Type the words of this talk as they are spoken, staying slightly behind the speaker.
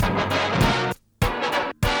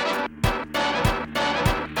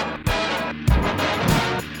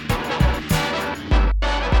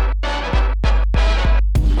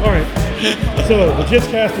So the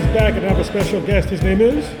JitsCast is back, and I have a special guest. His name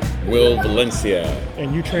is Will Valencia,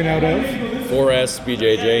 and you train out of 4S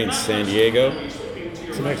BJJ in San Diego,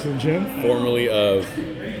 it's an excellent gym. formerly of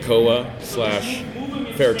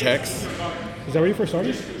Koa/Fairtex. Is that where you first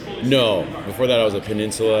started? No, before that I was at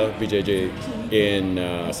Peninsula BJJ in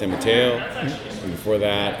San Mateo. And before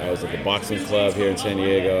that I was at the boxing club here in San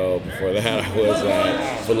Diego. Before that I was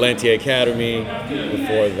at Valente Academy.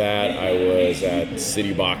 Before that I was at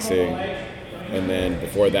City Boxing. And then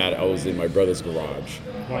before that I was in my brother's garage.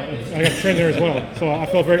 Well, I got to train there as well, so I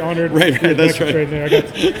felt very honored. Right, to that's to right. train there. I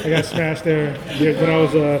got smashed there when I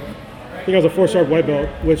was I think I was a 4-star white belt,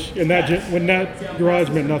 which in that when that garage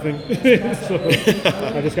meant nothing. So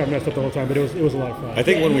I just got messed up the whole time, but it was a lot of fun. I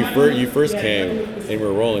think when you first came and we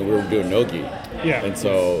were rolling, we were doing nogi. Yeah. And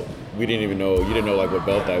so we didn't even know, you didn't know like what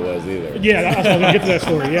belt I was either. Yeah, I was going to get to that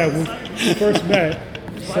story. Yeah, when we first met.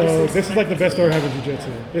 So this is like the best story I have in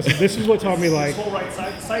jiu-jitsu. This is what taught me like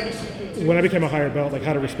when I became a higher belt, like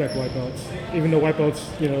how to respect white belts. Even though white belts,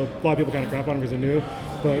 a lot of people kind of crap on them because they're new.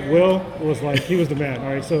 But Will was like, he was the man.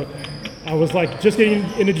 All right, so I was like just getting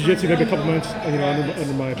into jiu-jitsu maybe a couple months,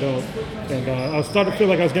 under my belt, and I was starting to feel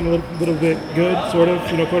like I was getting a little bit good, sort of,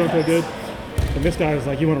 quote unquote good. And this guy was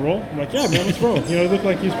like, "You want to roll?" I'm like, "Yeah, man, let's roll." It looked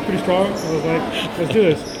like he's pretty strong. I was like, "Let's do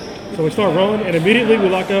this." So we start rolling, and immediately we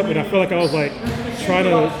lock up, and I feel like I was like trying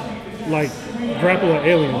to like grapple an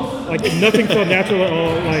alien. Like nothing felt natural at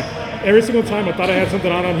all. Like every single time I thought I had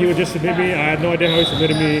something on him, he would just submit me. I had no idea how he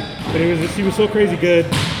submitted me, but he was so crazy good.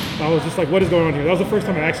 I was just like, what is going on here? That was the first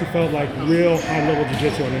time I actually felt like real high-level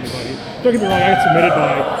jiu-jitsu on anybody. Don't get me wrong, I got submitted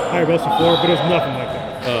by higher belts before, but it was nothing like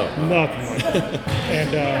that. Nothing like that.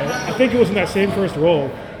 And I think it was in that same first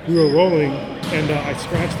roll, we were rolling, and I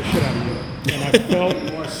scratched the shit out of you. And I felt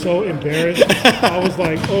so embarrassed. I was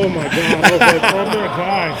like, oh my God. I was like, oh my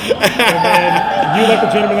God. And then you, like the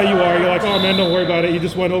gentleman that you are, you're like, oh man, don't worry about it. You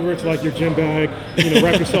just went over to like your gym bag,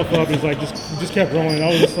 wrap yourself up. He's like, just kept rolling. I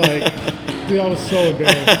was just like, dude, I was so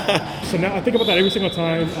embarrassed. So now I think about that every single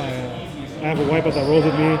time I have a white belt that rolls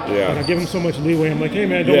with me, and I give him so much leeway. I'm like, hey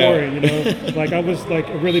man, don't worry, Like I was like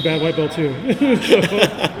a really bad white belt too.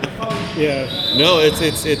 Yeah. No, it's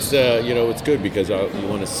good because you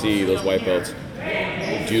want to see those white belts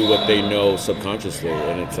do what they know subconsciously,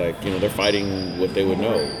 and it's like they're fighting what they would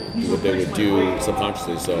know, what they would do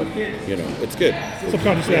subconsciously. So it's good.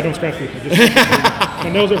 Subconsciously, I don't scratch people. My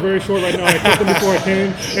nails are very short right now. I cut them before I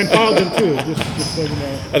came and filed them too. Just so you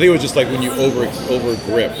know. I think it was just like when you over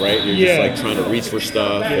grip, right? You're just like trying to reach for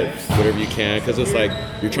stuff and whatever you can, because it's like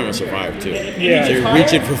you're trying to survive too. Yeah. So you're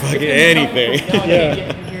reaching for fucking anything.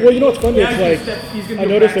 Yeah. Well, what's funny? It's like I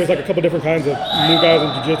noticed there's like a couple different kinds of new guys in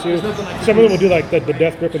jiu-jitsu. Some of them will do like the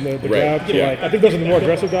death grip and the grab. So like I think those are the more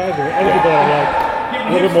aggressive guys. Or other people are like a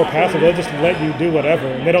little bit more passive. They'll just let you do whatever,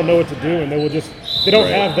 and they don't know what to do, and they don't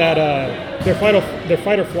have that. Their fight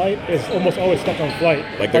or flight is almost always stuck on flight.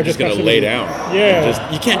 Like they're just gonna lay down.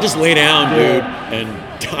 Yeah. You can't just lay down, dude, and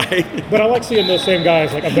die. But I like seeing those same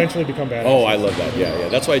guys like eventually become badass. Oh, I love that. Yeah.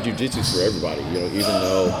 That's why jiu-jitsu's for everybody. Even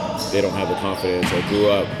though they don't have the confidence or grew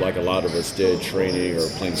up like a lot of us did training or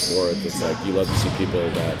playing sports, it's like you love to see people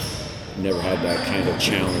that never had that kind of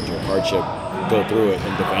challenge or hardship go through it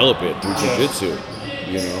and develop it through jiu-jitsu.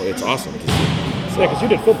 It's awesome to see. So, yeah, because you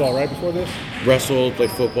did football, right, before this? Wrestled,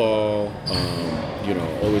 played football,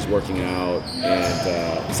 always working out.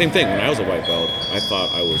 And same thing, when I was a white belt, I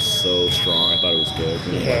thought I was so strong. I thought it was good.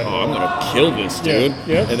 Like, oh, I'm going to kill this dude.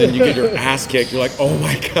 Yeah. And then you get your ass kicked. You're like, oh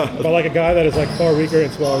my God. But like a guy that is like far weaker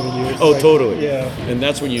and smaller than you. Oh, like, totally. Yeah. And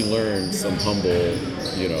that's when you learn some humbleness,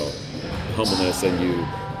 and you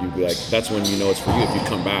be like, that's when you know it's for you. If you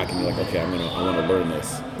come back and you're like, okay, I want to learn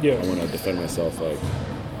this. Yeah. I want to defend myself. Like,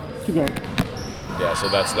 keep going. yeah, so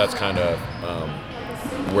that's kind of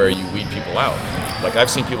where you weed people out. Like I've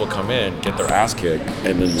seen people come in, get their ass kicked,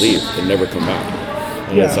 and then leave and never come back.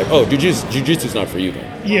 And it's like, oh, jiu-jitsu's not for you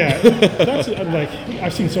then. Yeah, that's like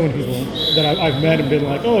I've seen so many people that I've met and been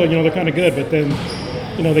like, oh, they're kind of good, but then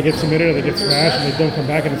they get submitted or they get smashed and they don't come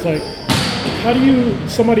back, and it's like, how do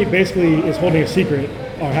somebody basically is holding a secret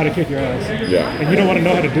on how to kick your ass, and you don't want to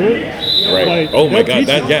know how to do it? Right. Like, oh my God.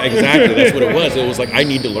 Exactly. That's what it was. It was like, I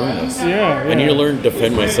need to learn this. Yeah. I need to learn to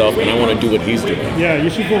defend myself, and I want to do what he's doing. Yeah,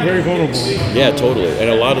 you should feel very vulnerable. Yeah, totally.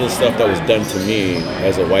 And a lot of the stuff that was done to me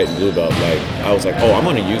as a white and blue belt, like I was like, oh, I'm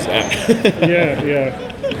going to use that. Yeah.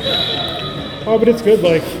 Oh, but it's good,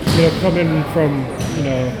 like coming from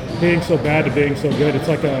being so bad to being so good. It's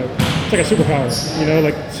like a superpower.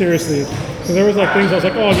 Like seriously. Because there was like things I was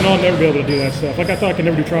like, oh, I'll never be able to do that stuff. Like I thought I could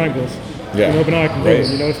never do triangles. Yeah. But now I can do it.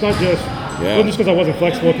 It's not just, it wasn't just because I wasn't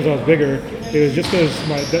flexible because I was bigger. it was just because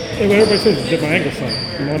what everybody says is that my angle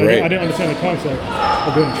sucked. You know, Right. I didn't understand the concept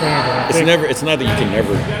of doing the triangle. I think- It's not that you can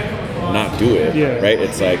never not do it, Yeah. right?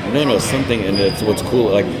 It's like no, something, and it's what's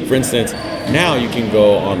cool. Like for instance, now you can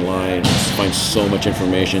go online and find so much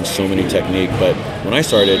information, so many technique. But when I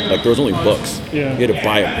started, like there was only books. Yeah. You had to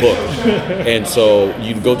buy a book, and so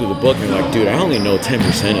you'd go through the book and you're like, dude, I only know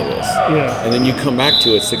 10% of this. Yeah. And then you come back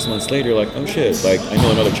to it 6 months later, you're like, oh shit, like I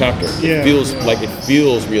know another chapter. Yeah. It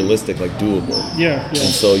feels realistic, like doable. Yeah. And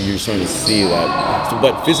so you're starting to see that. So,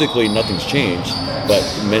 but physically, nothing's changed. But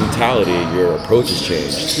mentality, your approach has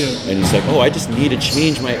changed. Yeah. And it's like, oh, I just need to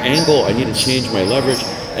change my angle. I need to change my leverage.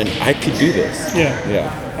 And I could do this. Yeah.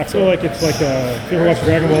 Yeah. I feel like it's like if you ever watch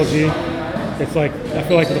Dragon Ball Z, it's like I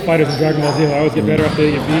feel like the fighters in Dragon Ball Z they always get better after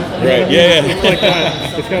they get beat. You know what I Right, mean? yeah. It's like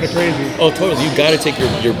that. It's kind of crazy. Oh, totally. You got to take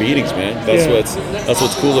your beatings, man. That's Yeah.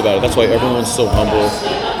 what's cool about it. That's why everyone's so humble.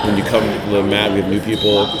 When you come to the mat, we have new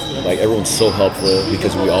people. Like everyone's so helpful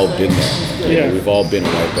because we all been there. Yeah. We've all been a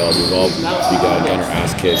white belt. We've all gotten our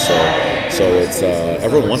ass kicked. So it's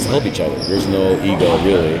everyone wants to help each other. There's no ego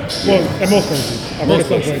really. Well, at most places. I've heard of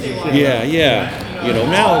some places. Yeah. You know,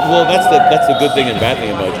 now, well, that's the good thing and bad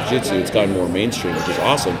thing about jiu-jitsu. It's gotten more mainstream, which is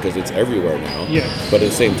awesome because it's everywhere now. Yeah. But at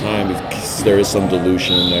the same time, there is some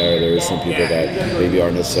dilution there. There is some people that maybe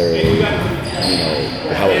aren't necessarily,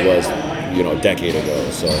 how it was, a decade ago.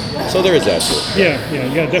 So there is that too. Yeah.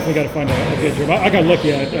 You definitely got to find a good gym. I got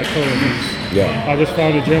lucky at Cohen. Yeah. I just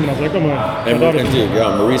found a gym and I was like, come on. And dude,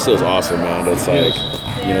 Mauricio's awesome, man. It's like,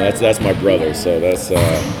 that's my brother. So that's,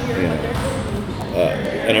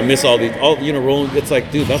 and I miss rolling. It's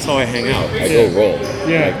like, dude, that's how I hang out. I go roll.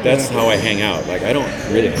 Yeah. Like, that's how I hang out. Like, I don't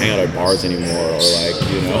really hang out at bars anymore, or like,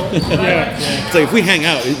 Yeah. It's like if we hang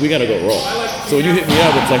out, we gotta go roll. So when you hit me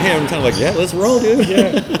up, it's like, hey, I'm kind of like, yeah, let's roll, dude.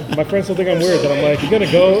 Yeah. My friends still think I'm weird, but I'm like, you're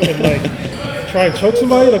gonna go and like try and choke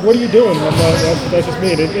somebody? Like, what are you doing? I'm like, that's just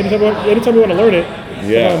me. And anytime you want to learn it,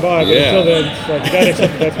 come on by. But until then, it's like, you gotta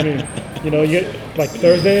accept that that's me. You get like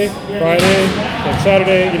Thursday, Friday, like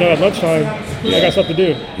Saturday, at lunchtime, I got stuff to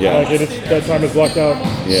do. Yeah. Like, that time is blocked out.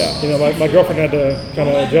 Yeah. My girlfriend had to kind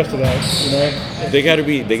of adjust to that, They gotta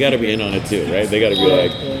be in on it too, right? They gotta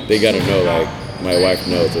be they gotta know, like, my wife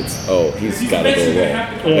knows he's gotta go roll.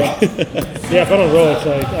 Yeah. Yeah, if I don't roll, it's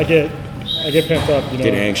like, I get pent up,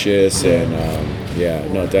 Get anxious and,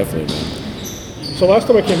 no, definitely, man. So last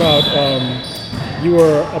time I came out, you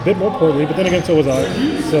were a bit more portly, but then again, so was I.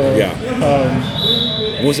 So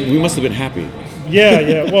we must have been happy.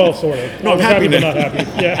 Yeah. Well, sort of. No, I was I'm happy but now. not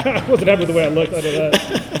happy. Yeah, I wasn't happy with the way I looked. I know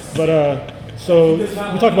that. But so we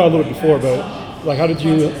talked about it a little bit before, but like, how did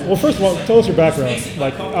you? Well, first of all, tell us your background,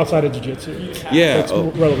 like outside of jiu-jitsu. Yeah. That's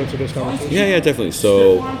relevant to this conversation. Yeah, definitely.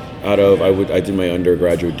 So, I did my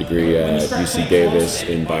undergraduate degree at UC Davis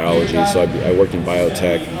in biology. So I worked in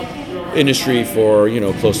biotech industry for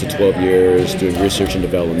close to 12 years, doing research and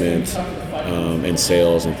development and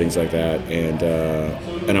sales and things like that.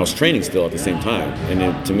 And I was training still at the same time. And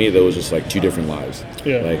then, to me, there was just like two different lives.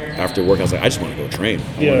 Yeah. Like after work, I was like, I just want to go train.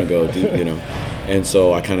 I want to go do, And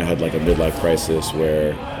so I kind of had like a midlife crisis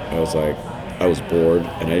where I was like, I was bored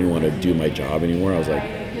and I didn't want to do my job anymore. I was like,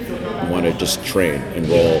 I want to just train and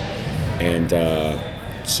roll. And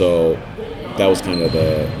so that was kind of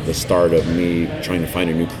the start of me trying to find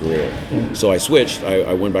a new career. So I switched.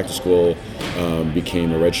 I went back to school,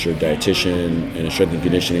 became a registered dietitian and a strength and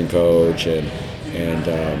conditioning coach, and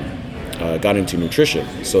got into nutrition.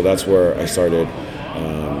 So that's where I started,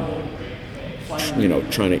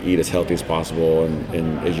 trying to eat as healthy as possible.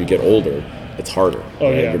 And as you get older, it's harder. Oh,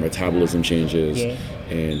 right? yeah. Your metabolism changes,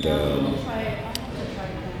 and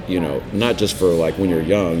not just for like when you're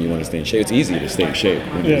young, you want to stay in shape. It's easy to stay in shape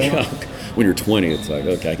when you're young. When you're 20, it's like,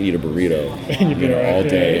 okay, I can eat a burrito all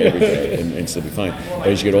day, every day, and still be fine. But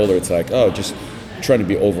as you get older, it's like, just trying to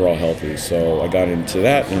be overall healthy. So I got into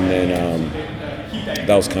that, and then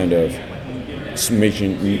that was kind of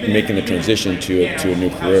making the transition to a new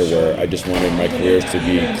career where I just wanted my careers to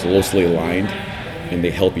be closely aligned, and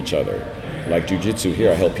they help each other. Like jiu-jitsu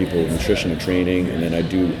here, I help people with nutrition and training, and then I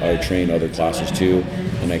train other classes too,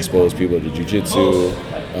 and I expose people to jiu-jitsu.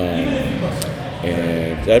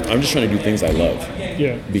 And I'm just trying to do things I love.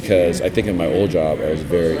 Yeah. Because I think in my old job, I was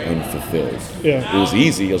very unfulfilled. Yeah. It was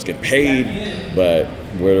easy, I was getting paid, but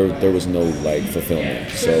there was no like fulfillment.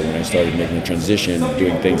 So when I started making the transition,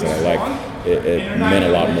 doing things that I liked, it meant a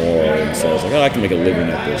lot more. And so I was like, I can make a living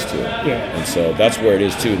at this too. Yeah. And so that's where it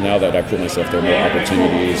is too. Now that I put myself there, more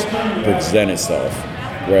opportunities present itself.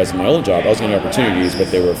 Whereas in my old job, I was getting opportunities,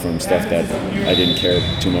 but they were from stuff that I didn't care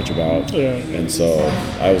too much about. Yeah. And so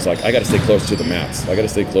I was like, I got to stay closer to the mats. I got to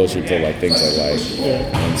stay closer to like things I like. Yeah.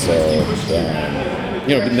 And so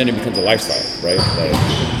but then it becomes a lifestyle, right? Like,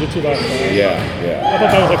 Jiu-jitsu lifestyle. yeah. I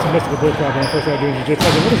thought that was like some mystical bullcrap when I first started doing jiu-jitsu. I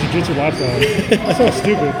was like, what is jiu-jitsu lifestyle? That sounds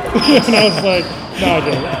stupid. And I was like, no, I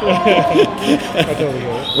get it. I totally get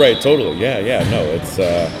it. Right, totally. Yeah. No, it's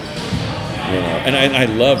and I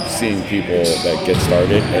love seeing people that get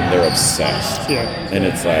started and they're obsessed. Yeah. And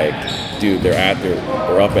it's like, dude, they're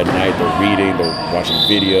up at night, they're reading, they're watching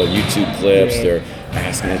video, YouTube clips, they're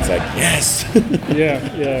asking. It's like, yes.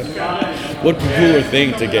 Yeah. What cooler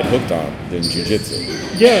thing to get hooked on than jiu-jitsu?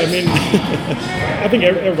 Yeah, I mean, I think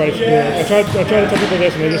everybody should do it. I try to tell people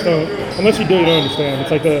this, and they just don't. Unless you do, you don't understand.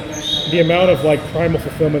 It's like the amount of like primal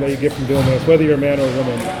fulfillment that you get from doing this, whether you're a man or a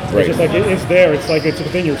woman. Right. It's just like it's there. It's like it's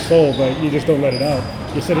within your soul, but you just don't let it out.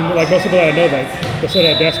 You're sitting like most people that I know, like they'll sit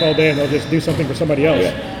at a desk all day and they'll just do something for somebody else.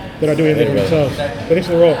 Yeah. They're not doing anything for themselves. Thanks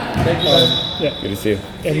for the role. Yeah. Good to see you.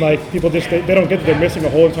 And like people just they don't get that they're missing a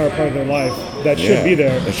whole entire part of their life that should be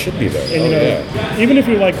there. It should be there. And even if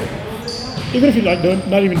you're not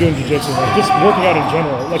even doing jiu-jitsu, like just working out in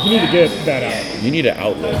general, like you need to get that out. You need an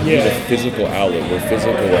outlet. You need a physical outlet. We're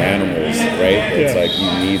physical animals, right? It's like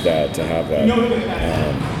you need that to have that.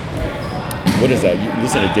 What is that? You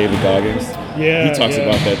listen to David Goggins? Yeah. He talks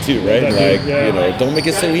about that too, right? Don't make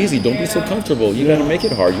it so easy. Don't be so comfortable. You gotta make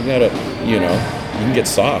it hard. You gotta, you can get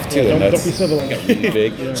soft too. Don't be civilized.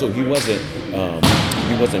 Big. So he wasn't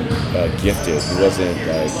gifted. He wasn't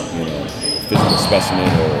physical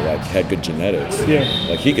specimen or like had good genetics. Yeah.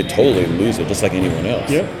 Like he could totally lose it just like anyone else.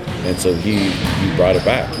 Yep. And so he brought it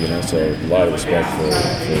back, So a lot of respect for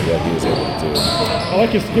what he was able to do. I like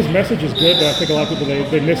his message is good, but I think a lot of people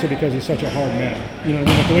they miss it because he's such a hard man. You know what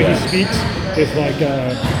I mean? Like the way he speaks is like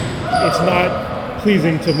it's not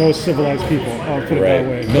pleasing to most civilized people. I'll put it that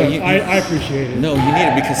way. No, I appreciate it. No, you need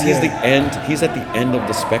it because he's He's at the end of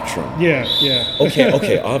the spectrum. Yeah.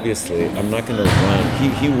 Okay. Obviously, I'm not gonna run.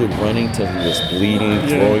 He would running till he was bleeding,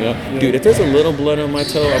 throwing up. Yeah. Dude, if there's a little blood on my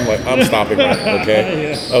toe, I'm stopping right.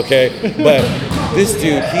 Okay. Okay. But this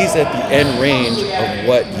dude, he's at the end range of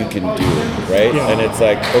what you can do, right? Yeah. And it's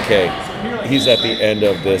like, okay, he's at the end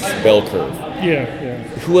of this bell curve. Yeah.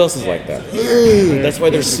 Who else is like that? That's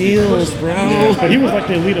why they're SEALs, bro. Yeah, but he was like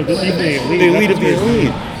the elite of the elite. The elite of the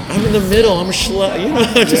elite. I'm in the middle. I'm a schluck.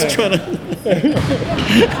 I'm just trying to.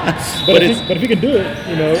 but if you can do it, I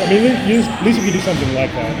mean, at least if you do something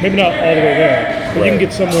like that, maybe not all the way there, but you can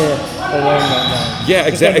get somewhere along that line. Yeah,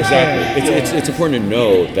 exactly. It's important to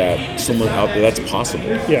know that someone out there that's possible.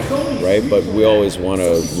 Yeah. Right, but we always want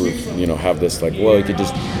to, have this like, well, it could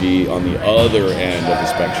just be on the other end of the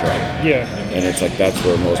spectrum. Yeah. And it's like that's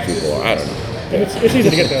where most people are. I don't know. And it's easy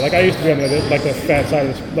to get there. Like I used to be on the fat side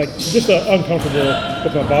of this, like just uncomfortable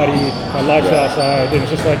with my body, my lifestyle side. And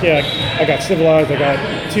it's just like, I got civilized. I got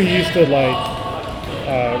too used to the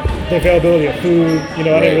availability of food. I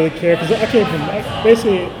didn't really care because I came from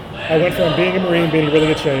basically. I went from being a Marine, being in really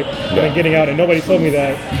good shape, and then getting out, and nobody told me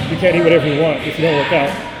that you can't eat whatever you want if you don't work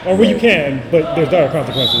out. Or you can, but there's dire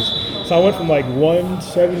consequences. So I went from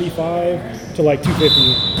 175 to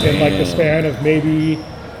 250 in the span of maybe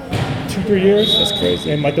 2-3 years. That's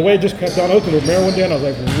crazy. And the way it just kept on open. Remember one day, and I was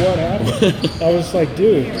like, what happened? I was like,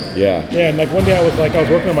 dude. Yeah. Yeah, and one day I was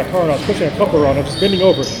working on my car, and I was pushing a couple around. I was bending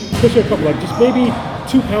over, pushing a couple, just maybe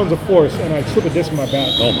 2 pounds of force, and I slipped a disc in my back.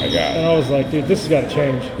 Oh my God. And I was like, dude, this has got to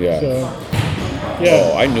change. Yeah. So,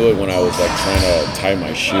 Oh, I knew it when I was trying to tie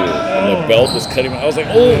my shoe, and the belt was cutting. I was like,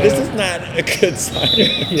 this is not a good sign.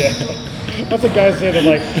 Yeah. That's what guys say. They're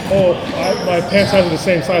like, my pants size are the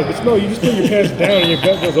same size. But no, you just put your pants down and your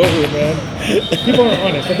belt goes over it, man. People aren't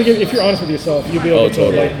honest. I think if you're honest with yourself, you'll be able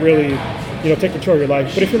to really, take control of your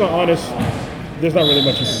life. But if you're not honest, there's not really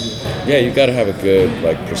much you can do. Yeah, you got to have a good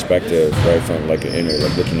perspective, right, from an inner,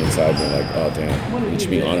 looking inside and oh damn, you should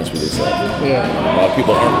be honest with yourself. Yeah. A lot of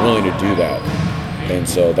people aren't willing to do that. And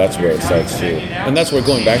so that's where it starts too. And that's where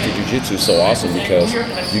going back to jiu-jitsu is so awesome because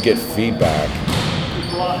you get feedback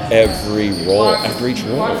after each roll.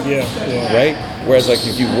 Yeah. Right? Whereas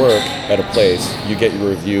if you work at a place, you get your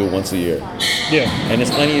review once a year. Yeah. And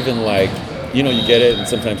it's not even you get it, and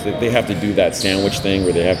sometimes they have to do that sandwich thing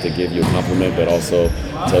where they have to give you a compliment, but also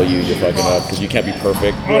tell you you're fucking up because you can't be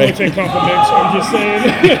perfect. I don't take compliments. I'm just saying.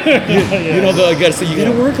 I gotta say you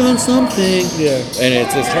gotta work on something. Yeah. And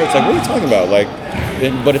it's hard. It's what are you talking about?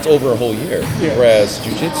 But it's over a whole year. Yeah. Whereas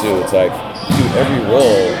jiu-jitsu, it's every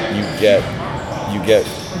roll you get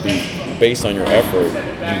based on your effort,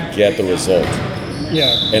 you get the result.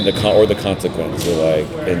 Yeah. And the consequence.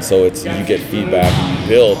 And so you get feedback and you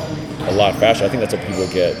build a lot faster. I think that's how people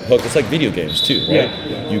get hooked. It's like video games too, right?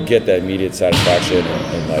 Yeah. You get that immediate satisfaction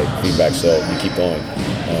and feedback, so you keep going.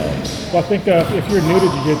 Well, I think if you're new to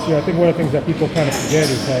jiu-jitsu, I think one of the things that people kind of forget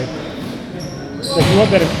is if you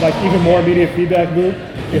want that like even more immediate feedback loop,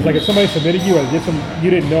 it's like if somebody submitted you or did some you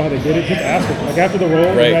didn't know how they did it, just ask them. Like after the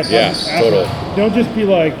roll, Right, yeah, just ask totally. them. Don't just be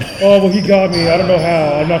like, oh well he got me, I don't know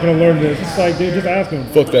how, I'm not gonna learn this. It's like dude, just ask him.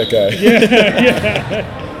 Fuck that guy.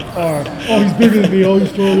 Oh he's bigger than me, oh he's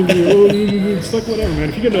stronger than me, it's like whatever man.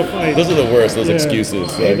 If you get into a fight. Those are the worst, those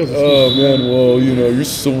excuses. Like, oh man, well, you're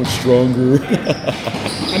so much stronger.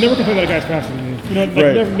 I never complain that a guy's faster than me. You know,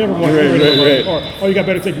 like never once. Right. Or, oh, you got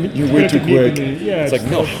better technique. You're way too quick. Yeah, it's like,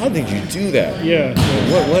 no, how did you do that? Yeah.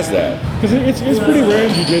 What was that? Because it's pretty rare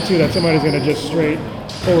in jiu-jitsu that somebody's going to just straight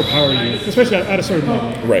overpower you, especially at a certain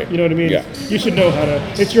level. Right. You know what I mean? Yeah. You should know how to,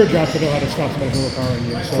 it's your job to know how to stop somebody from overpowering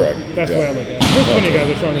you. So Correct. that's the way I look at it. There's plenty of guys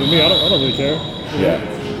that are stronger than me. I don't really care. Yeah.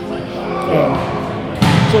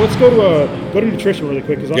 So let's go to nutrition really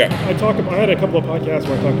quick because Yeah. I had a couple of podcasts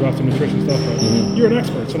where I talked about some nutrition stuff, but you're an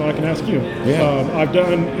expert, so now I can ask you. Yeah. I've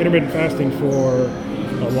done intermittent fasting for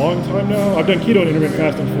a long time now. I've done keto and intermittent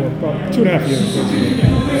fasting for about 2.5 years. Basically.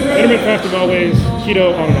 Intermittent fasting always,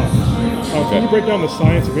 keto on and off. Can you break down the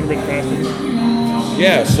science of intermittent fasting?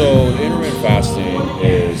 Yeah, so intermittent fasting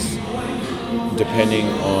is depending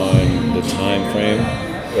on the time frame,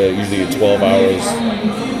 usually 12 hours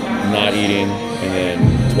not eating and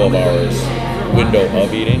then 12 hours window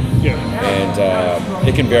of eating. Yeah. And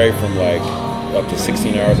it can vary from like up to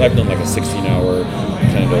 16 hours. I've done like a 16-hour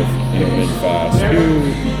kind of intermittent fast.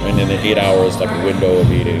 And then the 8 hours like a window of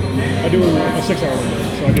eating. I do a 6-hour window,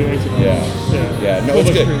 so I do 8 hours. Yeah. No, it's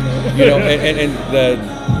good. You know, and the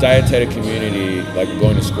dietetic community, like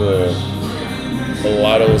going to school, a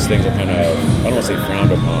lot of those things are kind of, I don't want to say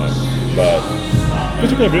frowned upon, but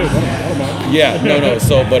It's okay, good. I don't mind. yeah, no.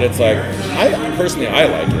 So, but it's like, I personally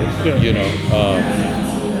like it, you know,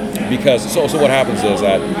 because so what happens is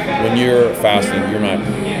that when you're fasting, you're not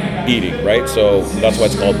eating, right? So that's why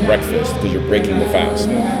it's called breakfast, because you're breaking the fast.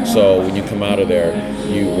 So when you come out of there,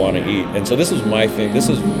 you want to eat. And so this is my thing. This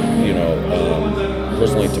is, you know,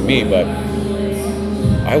 personally to me, but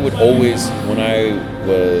I would always, when I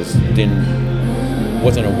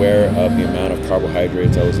wasn't aware of the amount of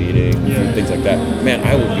carbohydrates I was eating, things like that, man,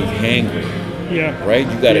 I would be hangry. Yeah. Right?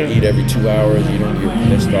 You got to eat every 2 hours. You don't get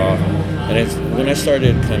pissed off. And it's when I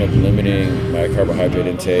started kind of limiting my carbohydrate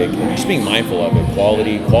intake and just being mindful of it,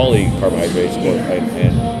 quality carbohydrates,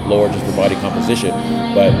 and lower just the body composition.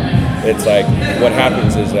 But it's like what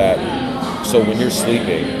happens is that so when you're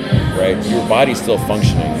sleeping, right, your body's still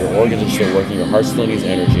functioning, your organs are still working, your heart still needs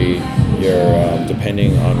energy. You're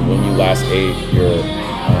depending on when you last ate, your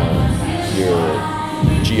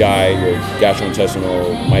GI, your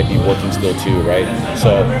gastrointestinal might be working still too, right?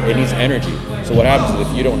 So it needs energy. So what happens is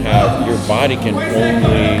if you don't have, your body can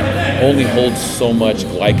only hold so much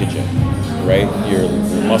glycogen, right? Your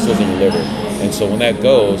muscles and your liver. And so when that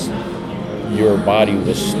goes, your body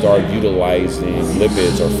will start utilizing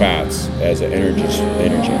lipids or fats as an energy.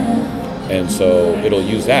 And so it'll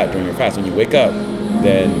use that during your fast. When you wake up,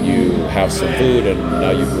 then you have some food and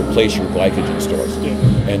now you replace your glycogen stores.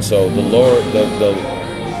 And so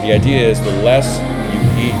the idea is the less you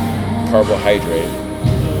eat carbohydrate,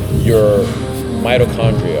 your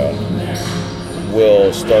mitochondria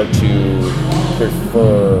will start to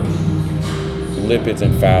prefer lipids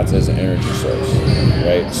and fats as an energy source,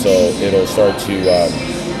 right? So it'll start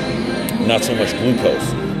to not so much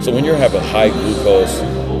glucose. So when you have a high glucose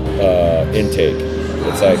intake,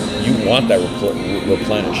 it's like you want that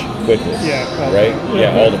replenish quickly, right?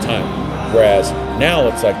 Yeah, all the time. Whereas now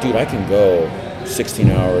it's like, dude, I can go 16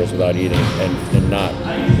 hours without eating and not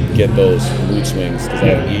get those mood swings because I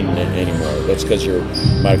haven't eaten it anymore. That's because your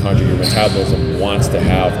mitochondria, your metabolism wants to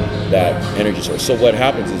have that energy source. So what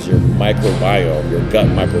happens is your microbiome, your gut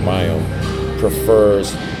microbiome,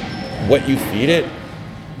 prefers what you feed it.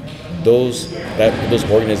 Those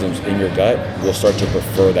organisms in your gut will start to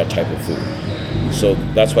prefer that type of food. So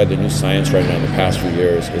that's why the new science right now in the past few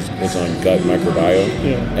years is on gut microbiome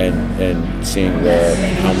and seeing where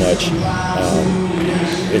and how much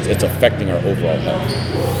it's affecting our overall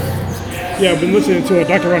health. Yeah, I've been listening to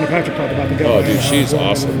Dr. Rhonda Patrick talk about the gut. Oh, dude, she's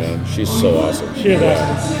awesome, man. She's so awesome. She is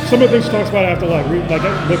awesome. Some of the things she talks about I have to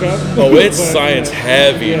look up. Oh, it's science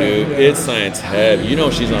heavy, dude. Yeah. It's science heavy. You know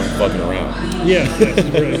she's not fucking around. Yeah,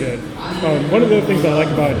 she's really good. One of the things I like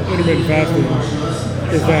about intermittent fasting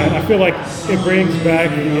is that I feel like it brings back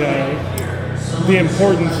the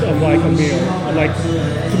importance of like a meal. Like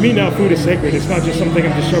to me now, food is sacred. It's not just something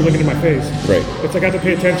I'm just sort of looking in my face. Right. It's like I have to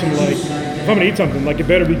pay attention. Like if I'm gonna eat something, like it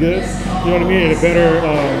better be good. You know what I mean? And it better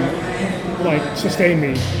like sustain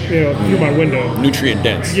me, through my window. Nutrient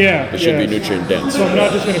dense. Yeah, It should yeah. be nutrient dense. So I'm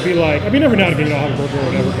not just gonna be like, I mean, every now and again I'll have a burger or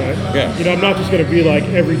whatever, but Yeah. I'm not just gonna be like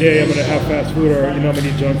every day I'm gonna have fast food or I'm gonna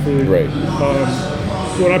eat junk food. Right.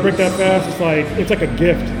 So when I break that fast, it's like a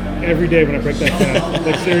gift every day when I break that fast.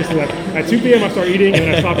 Like seriously, like at 2 p.m. I start eating and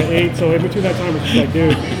then I stop at 8. So in between that time, it's just like,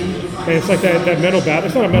 dude. And it's like that mental battle.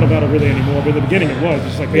 It's not a mental battle really anymore, but in the beginning it was.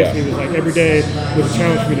 It's like basically it was like every day was a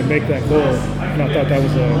challenge for me to make that goal, and I thought that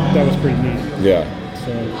was pretty neat. Yeah.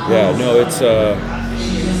 So Yeah, no, it's the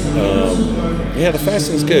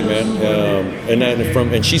fasting's good, man. And then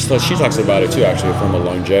and she talks about it too, actually, from a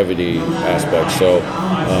longevity aspect. So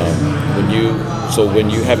when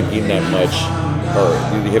you haven't eaten that much, or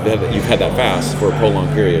you've had that fast for a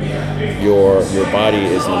prolonged period, your body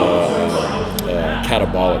is in a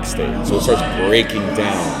catabolic state. So it starts breaking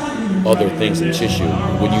down other things in tissue.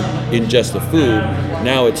 When you ingest the food,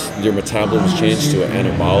 now your metabolism changed to an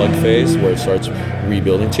anabolic phase where it starts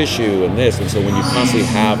rebuilding tissue and this. And so when you constantly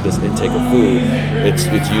have this intake of food, it's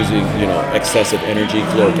using excessive energy,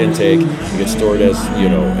 caloric intake. It gets stored as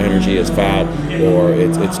energy as fat, or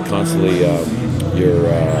it's constantly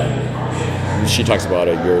she talks about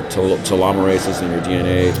it, your telomerases in your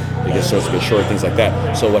DNA, it starts to get short, things like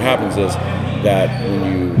that. So what happens is that when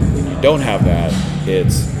you don't have that,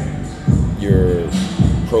 you're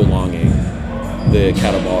prolonging the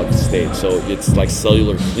catabolic state. So it's like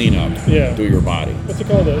cellular cleanup through your body. What's it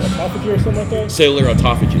called? Autophagy or something like that? Cellular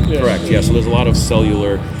autophagy, correct. Yeah, so there's a lot of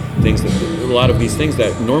cellular things, a lot of these things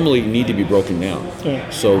that normally need to be broken down. Yeah.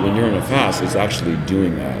 So when you're in a fast, it's actually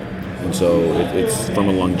doing that. And so it's from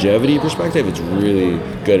a longevity perspective, it's really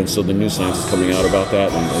good. And so the new science is coming out about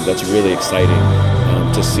that, and that's really exciting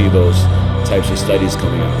to see those types of studies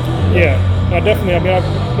coming out. Yeah, definitely. I mean, I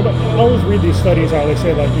always read these studies how they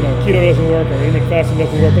say like, keto doesn't work or intermittent fasting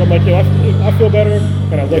doesn't work. But I'm like, I feel better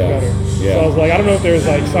and I look better. Yeah. So I was like, I don't know if there's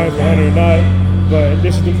like science behind it or not, but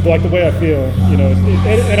this is the way I feel.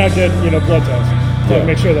 And I did blood tests. To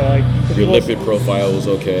make sure that like your lipid profile was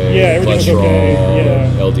okay, everything was okay,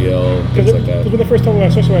 LDL, things like that. Because when the first time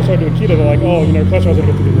especially when I started doing keto, they're like, oh, cholesterol's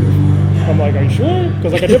gonna go through the roof. I'm like, are you sure?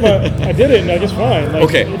 Because like I did it and I just fine. Like,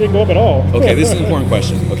 okay. It didn't go up at all. Okay, this is an important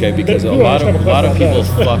question. Okay, because a lot of people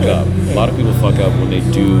fuck up. A lot of people fuck up when they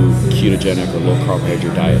do ketogenic or low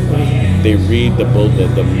carbohydrate diet. They read the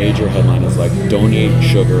major headline is like, don't eat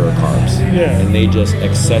sugar or carbs, and they just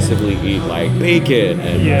excessively eat like bacon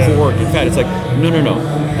and pork and fat. It's like no.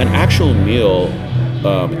 An actual meal,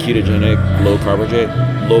 ketogenic, low carbohydrate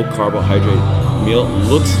meal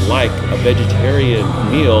looks like a vegetarian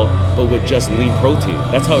meal, but with just lean protein.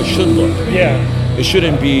 That's how it should look. Yeah. It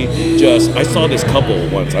shouldn't be just. I saw this couple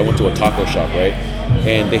once. I went to a taco shop, right,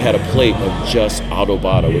 and they had a plate of just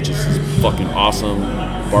adobada, which is fucking awesome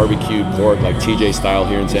barbecued pork, like TJ style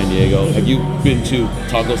here in San Diego. Have you been to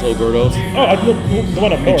Tacos El Gordos? Oh, the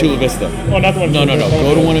one up north. In Chula Vista. Oh, not the one. No.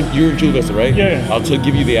 Go to one. You're in Chula Vista, right? Yeah. I'll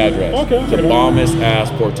give you the address. Okay. The bombest ass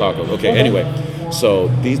pork tacos. Okay. Anyway, so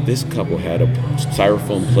this couple had a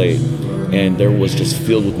styrofoam plate, and there was just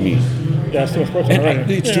filled with meat. Yeah, it's too much protein.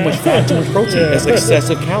 It's too much fat, too much protein. That's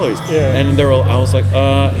excessive calories. Yeah. And I was like,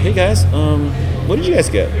 hey guys, what did you guys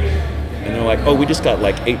get? And they're like, oh, we just got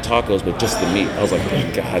like 8 tacos, but just the meat. I was like,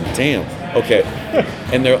 God damn. Okay.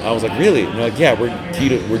 And I was like, really? And they're like, yeah, we're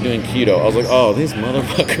doing keto. I was like, oh, these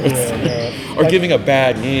motherfuckers are giving a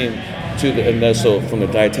bad name to so from the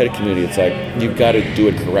dietetic community, it's like you've got to do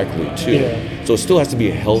it correctly too. Yeah. So it still has to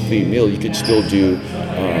be a healthy meal. You could still do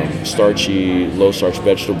starchy, low starch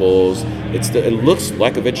vegetables. It looks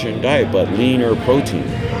like a vegetarian diet, but leaner protein.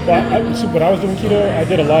 Well, when I was doing keto, I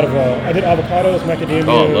did a lot of I did avocados, macadamia.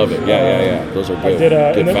 Oh, I love it. Yeah. Those are good.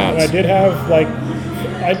 Good fats. I did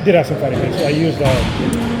have some fatty meats. So I used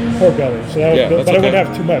pork belly. So that was, but I wouldn't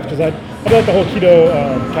have too much because I did like the whole keto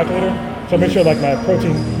calculator. So I made sure like my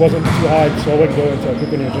protein wasn't too high, so I wouldn't go into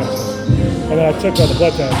gluconeogenesis. And then I took the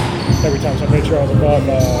blood test every time, so I made sure I was above,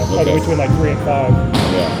 between like 3 and 5.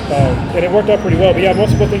 Yeah. And it worked out pretty well. But yeah,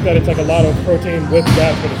 most people think that it's like a lot of protein with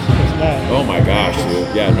fat, but it's not. Oh my gosh, dude.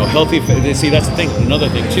 Yeah, no, healthy fat. See, that's the thing. Another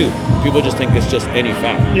thing too. People just think it's just any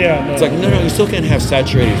fat. Yeah. No. It's like, no, you still can't have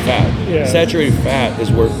saturated fat. Yeah. Saturated fat is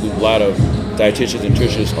where a lot of dietitians and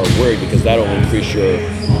nutritionists are worried because that'll increase your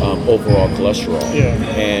overall cholesterol. Yeah.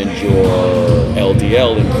 And your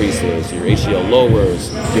LDL increases, your HDL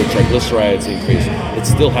lowers, your triglycerides increase. It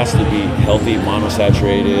still has to be healthy,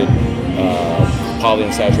 monosaturated,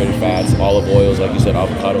 polyunsaturated fats, olive oils, like you said,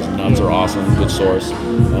 avocados, nuts are awesome, good source.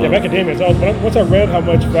 Macadamia. So once I read how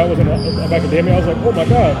much fat was in macadamia, I was like, oh my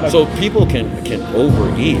god. Like, so people can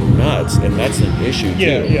overeat nuts, and that's an issue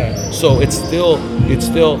too. Yeah. So it's still,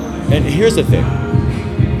 and here's the thing.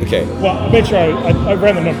 Okay. Well, I made sure I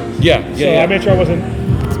ran the numbers. Yeah. So I made sure I wasn't.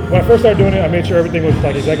 When I first started doing it, I made sure everything was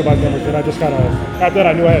like exactly by numbers. Then I just kind of, after that,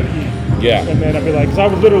 I knew I had to eat. Yeah. And then I'd be like, because I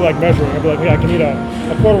was literally like measuring. I'd be like, yeah, I can eat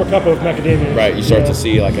a quarter of a cup of macadamia. Right. You start to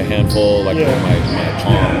see like a handful, like my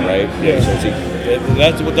palm, right? Yeah. You start to see,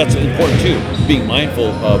 that's important too. Being mindful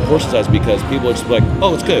of portion size, because people are just like,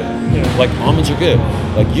 oh, it's good. Yeah. Like almonds are good.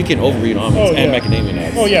 Like you can overeat almonds and macadamia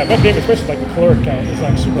nuts. Oh yeah, macadamia, especially like the caloric count is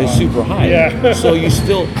like super high. Super high. Yeah. So you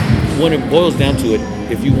still, when it boils down to it,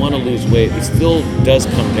 if you want to lose weight, it still does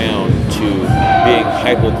come down to being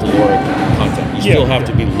hypocaloric content. You still have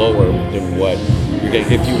to be lower than what you're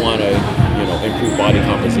getting if you want to, improve body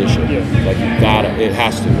composition. Yeah. Like you gotta, it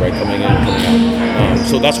has to, right? Coming in, coming out.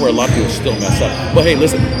 So that's where a lot of people still mess up. But hey,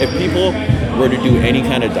 listen, if people were to do any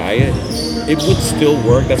kind of diet, it would still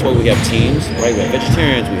work. That's why we have teams, right? We have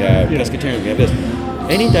vegetarians, we have pescatarians, we have this.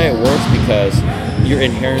 Any diet works because you're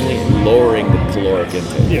inherently lowering the caloric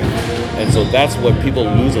intake. Yeah. And so that's what people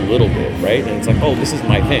lose a little bit, right? And it's like, oh, this is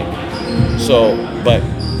my thing. So, but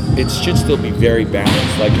it should still be very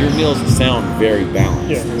balanced. Like your meals sound very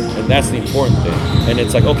balanced. Yeah. And that's the important thing. And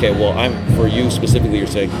it's like, okay, well, for you specifically, you're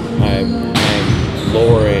saying I'm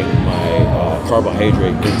lowering my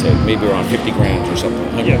carbohydrate intake, maybe around 50 grams or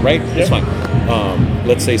something, right? That's fine.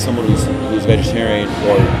 Let's say someone who's vegetarian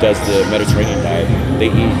or does the Mediterranean diet, they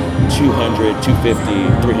eat 200,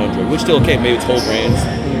 250, 300, which is still okay. Maybe it's whole grains,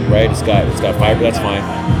 right? It's got fiber, that's fine.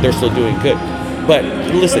 They're still doing good. But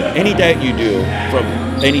listen, any diet you do from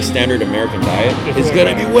any standard American diet is going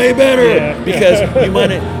to be way better because you might.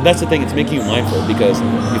 That's the thing; it's making you mindful. Because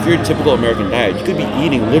if you're a typical American diet, you could be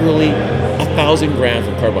eating literally 1,000 grams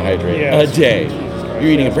of carbohydrate a day.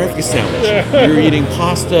 You're eating a breakfast sandwich. You're eating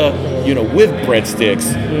pasta, with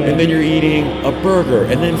breadsticks, and then you're eating a burger,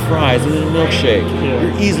 and then fries, and then a milkshake.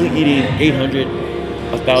 You're easily eating 800,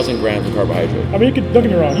 1,000 grams of carbohydrate. I mean, don't get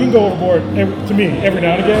me wrong. You can go overboard. To me, every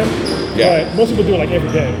now and again. Yeah. But most people do it like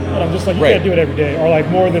every day. And I'm just like, you can't do it every day, or like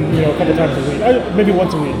more than a couple times a week. Maybe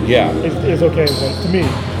once a week. Yeah. Is okay, but to me.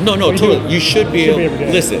 No, totally. You should be able. Every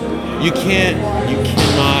day. Listen, you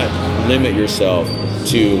cannot limit yourself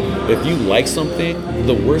to, if you like something,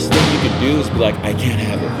 the worst thing you can do is be like, I can't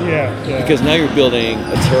have it. Yeah. Because now you're building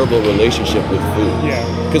a terrible relationship with food. Yeah.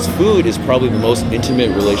 Because food is probably the most intimate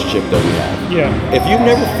relationship that we have. Yeah. If you've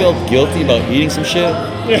never felt guilty about eating some shit,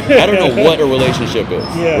 I don't know what a relationship is,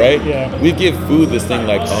 right? Yeah. We give food this thing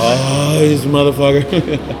like, oh, this motherfucker.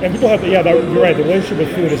 And people have to, you're right. The relationship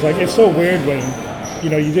with food is like, it's so weird when,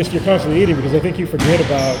 you're constantly eating, because I think you forget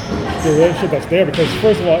about the relationship that's there, because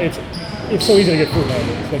first of all, it's so easy to get food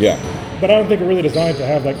nowadays. Like, but I don't think we're really designed to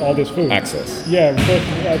have like all this food. Access. Yeah,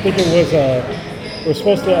 I think it was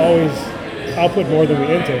supposed to always output more than we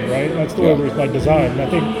intake, right? That's the way we're like designed. And I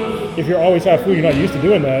think if you always have food, you're not used to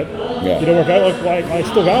doing that. You don't work out. Like I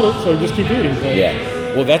still got it, so just keep eating. So. Yeah.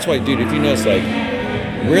 Well, that's why, dude. If you notice, like,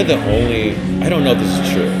 we're the only. I don't know if this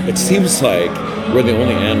is true. It seems like we're the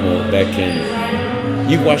only animal that can.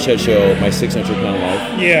 You've watched that show, My 600-Pound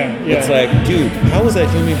Life? Yeah. It's like, dude, how is that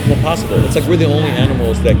humanly possible? It's like we're the only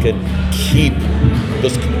animals that could keep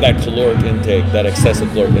that caloric intake, that excessive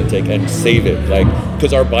caloric intake, and save it. Like,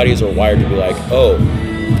 because our bodies are wired to be like, oh,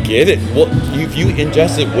 get it. Well, if you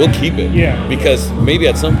ingest it, we'll keep it. Yeah. Because maybe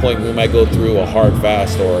at some point we might go through a hard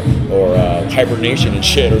fast or hibernation and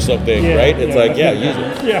shit or something, right? It's like, use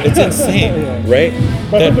it. Yeah. It's insane, right?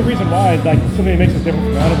 But I think the reason why, like, something that makes us different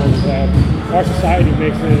from animals is that our society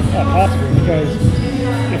makes it possible. Because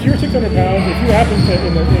if you're 600 pounds, if you happen to,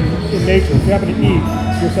 in nature, if you happen to eat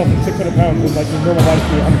yourself at 600 pounds when like your normal body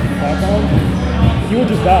is 155 pounds, you will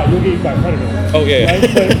just die. You'll get eaten by a predator. Oh, yeah.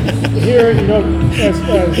 Right? But here, as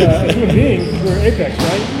human beings, we're apex,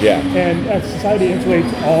 right? Yeah. And as society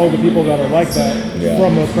insulates all the people that are like that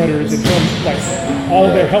from those predators, and from like all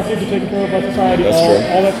of their health needs are taken care of by society. That's all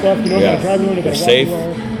true. All that stuff. You don't have to drive anywhere. They're safe.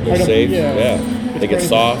 They're safe. They get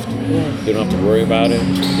soft. They don't have to worry about it.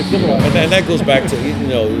 And that goes back to,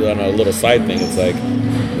 on a little side thing, it's like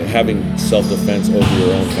having self-defense over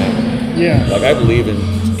your own family. Yeah. Like, I believe in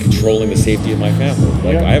controlling the safety of my family.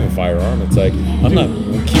 Like, I have a firearm. It's like, I'm not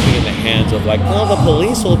keeping it in the hands of like, well, the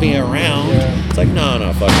police will be around. It's like,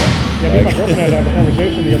 no, fuck that. Yeah, me and my girlfriend had a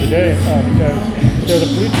conversation the other day because there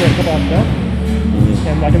was a police man come out and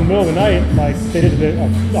and like in the middle of the night, like they did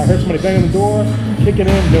I heard somebody banging the door, kicking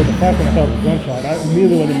in, there was a crack and I felt a gunshot. I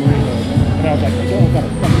immediately went in the Marine mode. And I was like, oh, I got a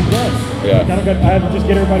fucking gun. I had to just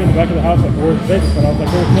get everybody in the back of the house, like, where's Vegas? But I was like,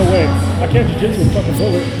 there's no way. I can't jiu-jitsu a fucking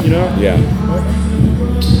bullet, Yeah.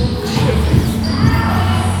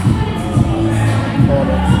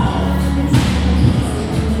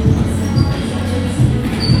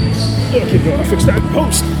 Okay, go. I fixed that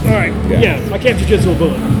post. All right. Yeah, I can't jiu-jitsu a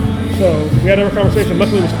bullet. So we had a conversation.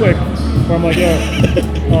 Luckily, it was quick. Where I'm like,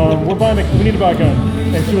 we need to buy a gun.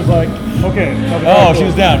 And she was like, okay. Oh, she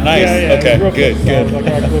was down. Nice. Yeah, okay, real quick. good. So I was like,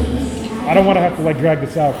 all right, cool. I don't want to have to like drag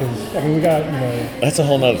this out because I mean we got That's a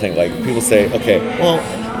whole nother thing. Like people say, okay, well,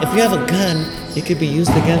 if you have a gun, it could be used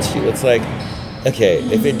against you. It's like, okay,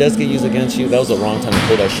 if it does get used against you, that was the wrong time to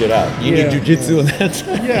pull that shit out. You need jujitsu and that's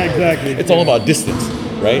exactly. It's all about distance,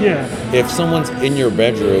 right? Yeah. If someone's in your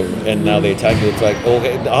bedroom and now they attack you, it's like,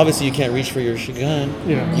 okay, obviously you can't reach for your gun.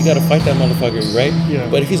 Yeah. You got to fight that motherfucker, right? Yeah.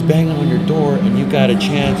 But if he's banging on your door and you got a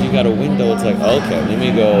chance, you got a window, it's like, okay, let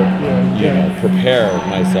me go, prepare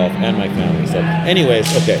myself and my family. So, anyways,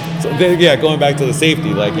 okay. So, going back to the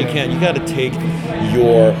safety, like you got to take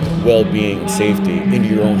your well-being and safety into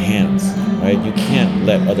your own hands. Right, you can't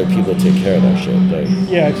let other people take care of that shit. Like,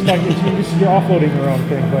 it's like you're offloading your own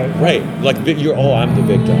thing, but right, like I'm the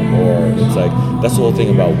victim, or it's like that's the whole thing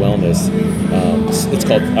about wellness. It's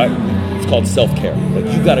called self-care. Like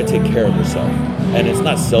you got to take care of yourself, and it's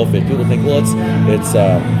not selfish. People think, well, it's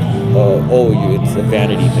a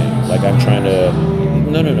vanity thing. Like I'm trying to.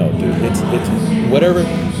 No, dude. It's whatever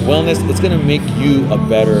wellness. It's gonna make you a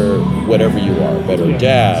better whatever you are, a better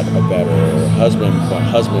dad, a better husband,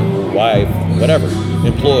 wife, whatever,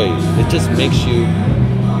 employee. It just makes you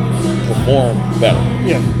perform better.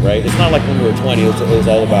 Yeah. Right. It's not like when we were 20. It was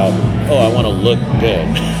all about I want to look good.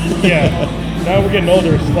 Now we're getting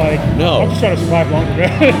older. It's like I'm just trying to survive longer.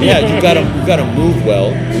 You gotta move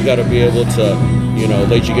well. You gotta be able to.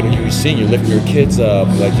 Like you're seeing, you're lifting your kids up.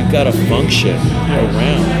 Like you gotta function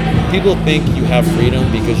around. People think you have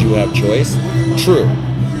freedom because you have choice. True,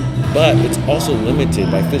 but it's also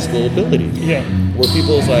limited by physical ability. Yeah. Where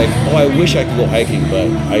people's like, I wish I could go hiking,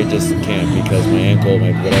 but I just can't because my ankle,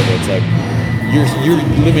 my whatever. It's like you're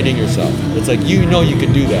limiting yourself. It's like you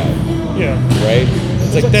can do that. Yeah. Right.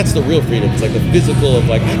 It's like that's the real freedom. It's like the physical of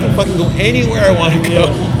like I can fucking go anywhere I want to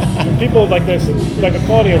go. And people like this, like the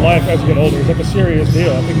quality of life as you get older is like a serious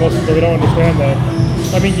deal. I think most people they don't understand that.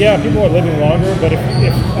 I mean, people are living longer, but if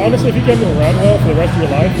honestly, if you can't move around well for the rest of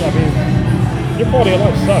your life, I mean, your quality of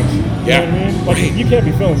life sucks. You know what I mean? Like you can't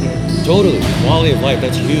be feeling good. Totally, quality of life.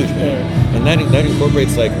 That's huge, man. Yeah. And that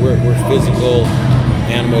incorporates like we're physical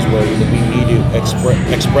animals where we need to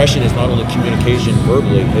expression is not only communication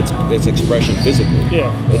verbally, it's expression physically.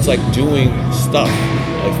 Yeah. It's like doing stuff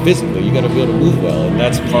like physically. You got to be able to move well, and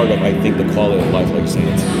that's part of I think the quality of life. Like you're saying,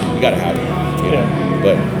 you got to have it. You know?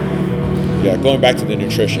 But going back to the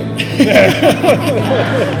nutrition.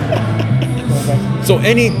 So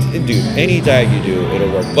any diet you do,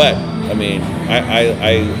 it'll work. But I mean,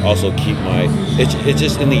 I also keep it's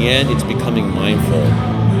just in the end, it's becoming mindful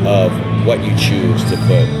of what you choose to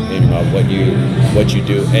put in your mouth, what you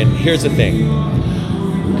do. And here's the thing,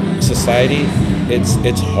 society,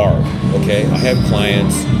 it's hard, okay? I have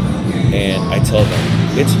clients and I tell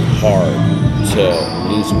them it's hard to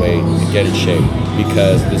lose weight and get in shape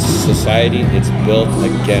because this society, it's built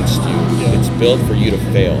against you. It's built for you to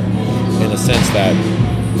fail in the sense that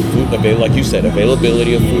food, like you said,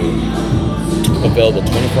 availability of food, available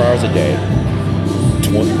 24 hours a day.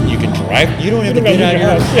 You can drive. You don't have to get out of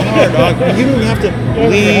your car, dog. You don't have to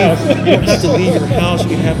leave. You don't have to leave your house. You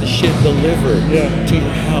can have the shit delivered to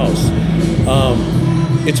your house.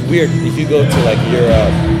 It's weird if you go to like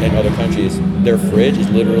Europe and other countries. Their fridge is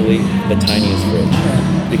literally the tiniest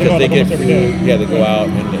fridge because they get food. Yeah, they go out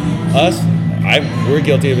and us. We're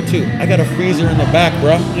guilty of it too. I got a freezer in the back,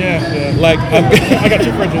 bro. Yeah. Like I got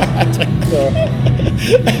 2 fridges.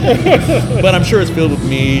 But I'm sure it's filled with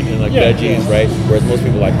meat and like veggies, right? Whereas most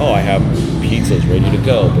people are like, I have pizzas ready to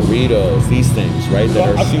go, burritos, these things, right?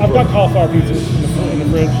 That are super. I've got cauliflower pizzas in the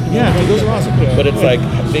fridge. Yeah, those are awesome. Yeah. But it's like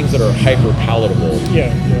things that are hyper palatable.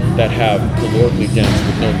 Yeah. That have calorically dense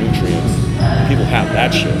with no nutrients. People have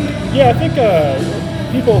that shit. Yeah, I think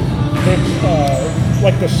people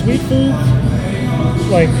like the sweet foods.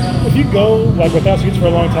 Like if you go like without sweets for a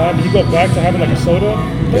long time, and you go back to having like a soda,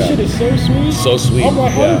 that shit is so sweet. So sweet. I'm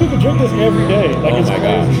like, how do people drink this every day? Like, oh my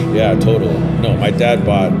gosh, yeah, totally. No, my dad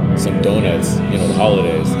bought some donuts, the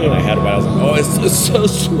holidays, and I had them. I was like, it's so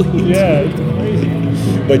sweet. Yeah, it's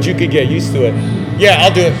crazy. But you could get used to it. Yeah,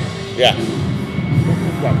 I'll do it. Yeah.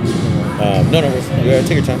 No,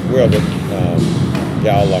 take your time. We're all good.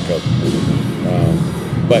 I'll lock up.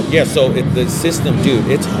 But yeah, so the system, dude,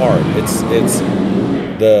 it's hard. It's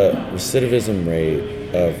the recidivism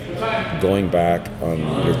rate of going back on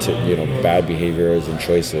your bad behaviors and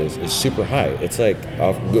choices is super high. It's like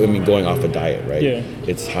going off a diet, right? Yeah.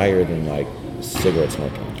 It's higher than like cigarette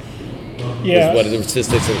smoking. Yeah. Is what the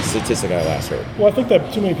statistic I last heard. Well, I think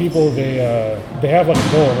that too many people they have like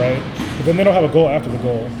a goal, right? But then they don't have a goal after the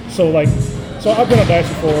goal. So like So I've been on diets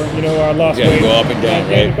before, you know, where I lost Yeah, weight. you go up and down,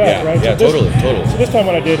 gained right? it back, Yeah, right? yeah, So totally. So this time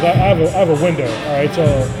what I did, I have a window, all right? So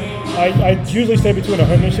I usually stay between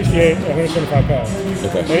 168 and 175 pounds.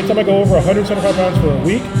 Okay. Anytime I go over 175 pounds for a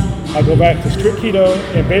week, I go back to strict keto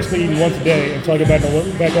and basically eat once a day until I get back on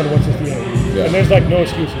 168. Yeah. And there's like no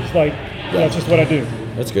excuses. Like, that's just what I do.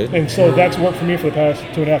 That's good. And so that's worked for me for the past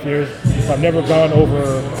 2.5 years. I've never gone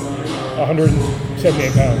over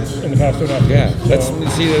 178 pounds in the past 2.5 years. Yeah,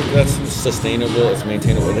 that's sustainable. It's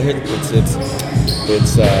maintainable.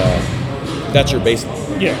 It's that's your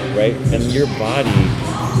baseline. Yeah. Right. And your body,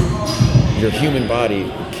 your human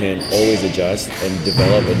body, can always adjust and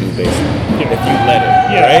develop a new baseline if you let it.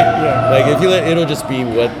 Yeah. Right. Yeah. Like if you let, it'll just be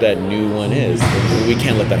what that new one is. And we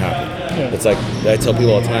can't let that happen. Yeah. It's like I tell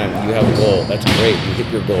people all the time. You have a goal. That's great. You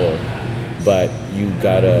hit your goal. But you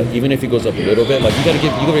gotta, even if it goes up a little bit, like you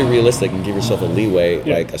gotta be realistic and give yourself a leeway,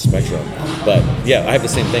 like a spectrum. But yeah, I have the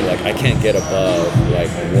same thing. Like I can't get above like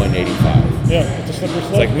 185. Yeah, it's a slippery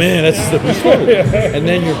slope. It's like, man, that's a slippery slope. And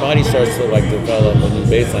then your body starts to like develop a new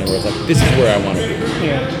baseline where it's like, this is where I want to be.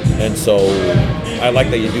 Yeah. And so I like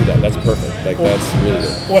that you do that. That's perfect. Like that's really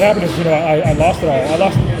good. What happened is, you know, I lost it all.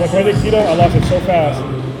 Like when I did keto, I lost it so fast.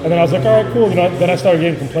 And then I was like, all right, cool. You know, then I started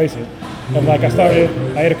getting complacent. And like I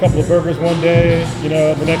ate a couple of burgers one day, you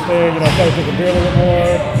know, the next day, you know, I started drinking beer a little bit more.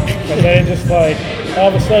 And then just like, all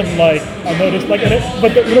of a sudden, like, I noticed, like, you know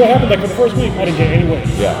what happened? Like, for the first week, I didn't gain any weight.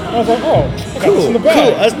 Yeah. I was like, oh, I got this in the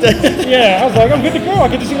bag. Cool. Yeah, I was like, I'm good to go. I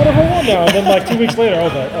get to see whatever I want now. And then like 2 weeks later, I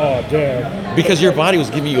was like, oh, damn. Because your body was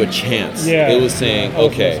giving you a chance. Yeah. It was saying,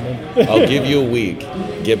 okay, I'll give you a week,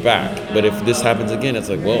 get back. But if this happens again, it's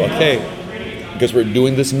like, well, okay, because we're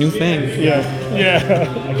doing this new thing. Yeah.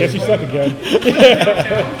 I guess you suck again.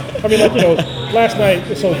 I mean, like, you know, last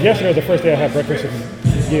night, so yesterday was the first day I had breakfast in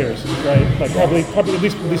years, right? Like probably at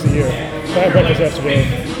least a year. So I had breakfast yesterday.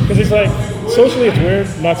 Because it's like, socially it's weird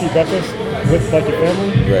not to eat breakfast with like your family.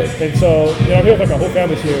 Right. And so, you know, I'm here with like my whole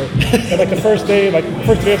family's here. And like the first 2